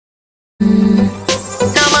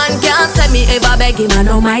me ever beg him, I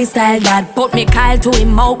know my style that. Put me Kyle to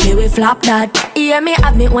him out, me we flop that. Yeah, me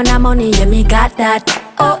have me when I'm money, yeah, me got that.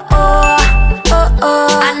 Oh oh, oh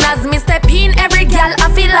oh. And as me step in, every girl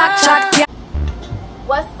I feel like shot. Yeah.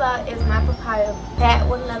 What's up, it's my papaya back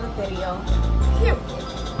with another video. Here we go.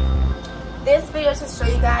 This video is to show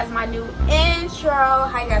you guys my new intro.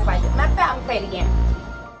 How you guys like it? Matter of fact, I'm gonna play it again.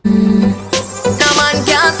 No man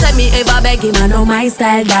can't say me ever beg him, I know my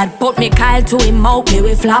style that. Put me Kyle to him out, me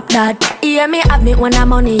we flop that. Yeah, me have me when I'm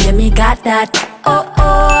money, yeah, me got that. Oh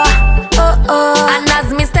oh, oh oh. And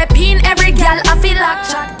as me step in, every girl I feel like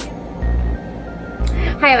shot.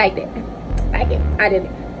 How you like that? Like it? I did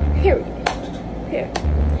it. Here we go. Here.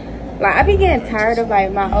 Like, I be getting tired of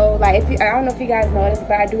like my old, like, if you, I don't know if you guys noticed,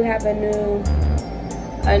 but I do have a new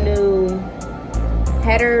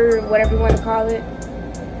header, whatever you want to call it.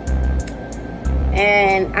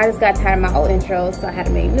 And I just got tired of my old intro, so I had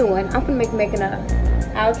to make a new one. I'm gonna making a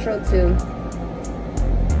outro too,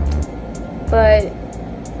 but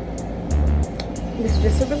this is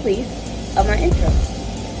just a release of my intro.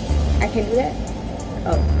 I can do that.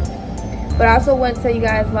 Oh, but I also want to tell you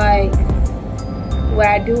guys like what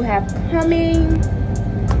I do have coming.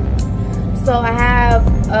 So I have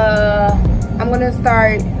I'm gonna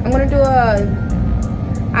do a,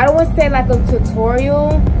 I don't want to say like a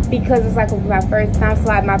tutorial because it's like my first time, so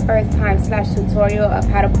like my first time / tutorial of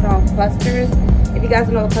how to put on clusters. If you guys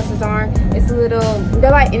don't know what clusters are, it's a little,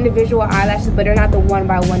 they're like individual eyelashes, but they're not the one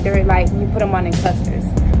by one, they're like you put them on in clusters.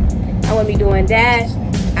 I will be doing that.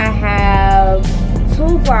 I have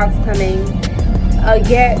 2 vlogs coming.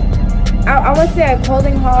 I want to say a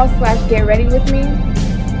clothing haul / get ready with me.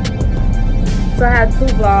 So I have 2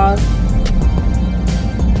 vlogs.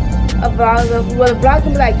 The vlog's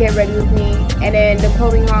gonna be like get ready with me, and then the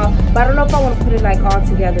clothing haul. But I don't know if I want to put it like all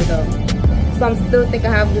together though. So I'm still thinking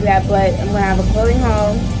how to do that. But I'm gonna have a clothing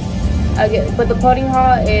haul. But the clothing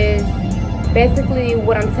haul is basically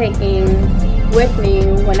what I'm taking with me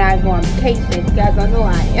when I go on vacation. If you guys don't know,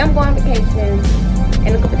 I am going on vacation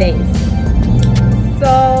in a couple days.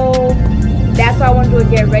 So that's why I want to do a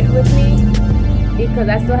get ready with me, because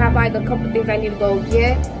I still have like a couple things I need to go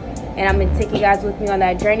get, and I'm gonna take you guys with me on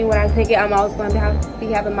that journey. When I take it, I'm always going to be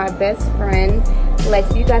having my best friend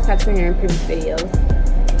Lexi. You guys have seen her in previous videos.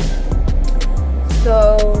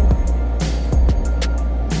 So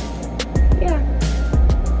yeah,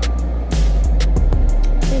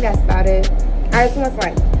 I think that's about it. I just want to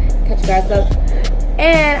like catch you guys up,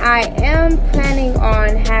 and I am planning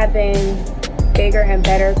on having bigger and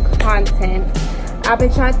better content. I've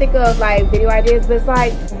been trying to think of like video ideas, but it's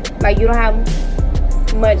like you don't have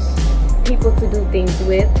much people to do things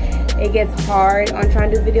with. It gets hard on trying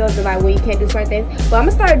to do videos and like when you can't do certain things. But I'm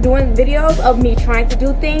gonna start doing videos of me trying to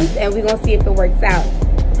do things, and we're gonna see if it works out.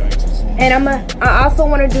 And I also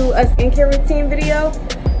want to do a skincare routine video,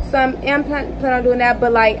 so I'm planning on doing that.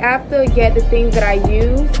 But like after get the things that I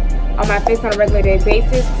use on my face on a regular day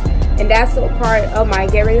basis. And that's a part of my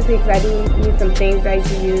get ready with me, because I do need some things that I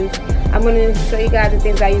should use. I'm going to show you guys the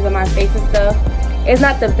things I use on my face and stuff. It's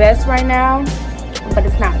not the best right now, but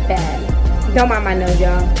it's not bad. Don't mind my nose,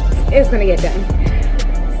 y'all. It's going to get done.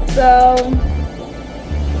 So,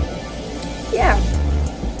 yeah.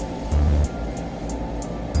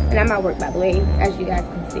 And I'm at work, by the way, as you guys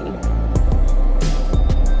can see.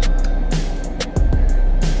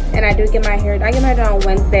 And I do get my hair done. I get my hair done on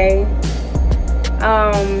Wednesday.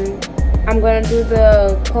 I'm gonna do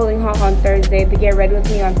the clothing haul on Thursday, to get ready with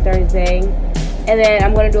me on Thursday, and then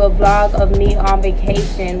I'm gonna do a vlog of me on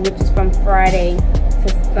vacation, which is from Friday to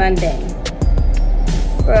Sunday.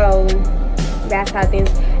 So that's how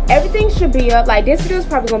everything should be up. Like this video is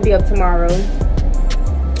probably gonna be up tomorrow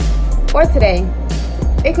or today.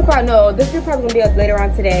 It could probably, no, this video probably gonna be up later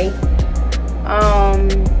on today.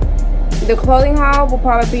 The clothing haul will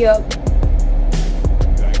probably be up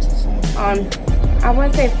on, I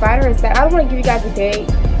want to say Friday or Saturday. I don't want to give you guys a date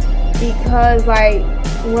because like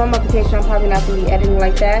when I'm on vacation, I'm probably not going to be editing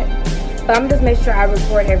like that. But I'm just make sure I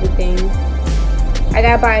record everything. I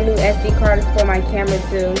got to buy a new SD card for my camera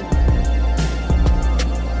too.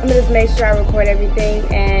 I'm going to just make sure I record everything,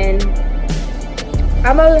 and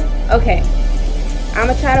I'm going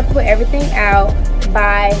to try to put everything out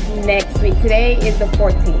by next week. Today is the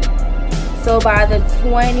 14th. So by the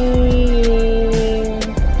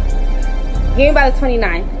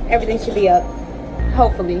 29th, everything should be up,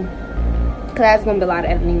 hopefully, because that's gonna be a lot of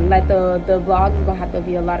editing. Like the vlog is gonna have to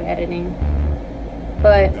be a lot of editing.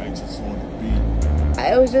 But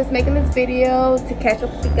I was just making this video to catch up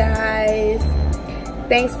with you guys.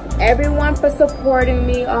 Thanks everyone for supporting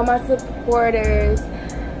me, all my supporters,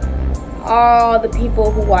 all the people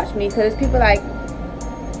who watch me, because people like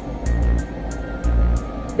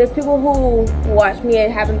There's people who watch me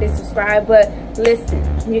and haven't been subscribed, but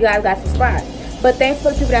listen, you guys got subscribed. But thanks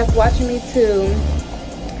for the people that's watching me too.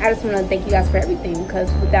 I just want to thank you guys for everything,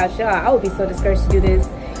 because without y'all, I would be so discouraged to do this.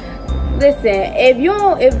 Listen, if you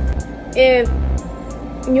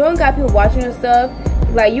don't got people watching your stuff,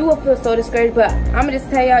 like, you will feel so discouraged. But I'm gonna just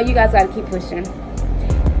tell y'all, you guys gotta keep pushing.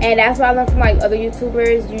 And that's what I learned from like other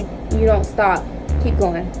YouTubers. You don't stop. Keep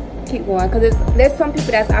going, because there's some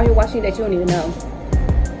people that's out here watching that you don't even know,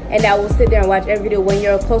 and that will sit there and watch every video when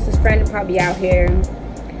your closest friend is probably out here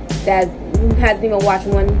that hasn't even watched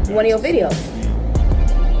one of your videos.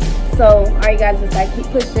 So alright guys, just like keep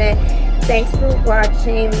pushing. Thanks for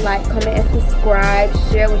watching. Like, comment, and subscribe.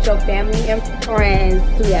 Share with your family and friends.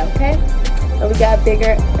 Do that, okay? So we got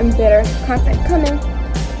bigger and better content coming.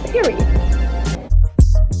 Period.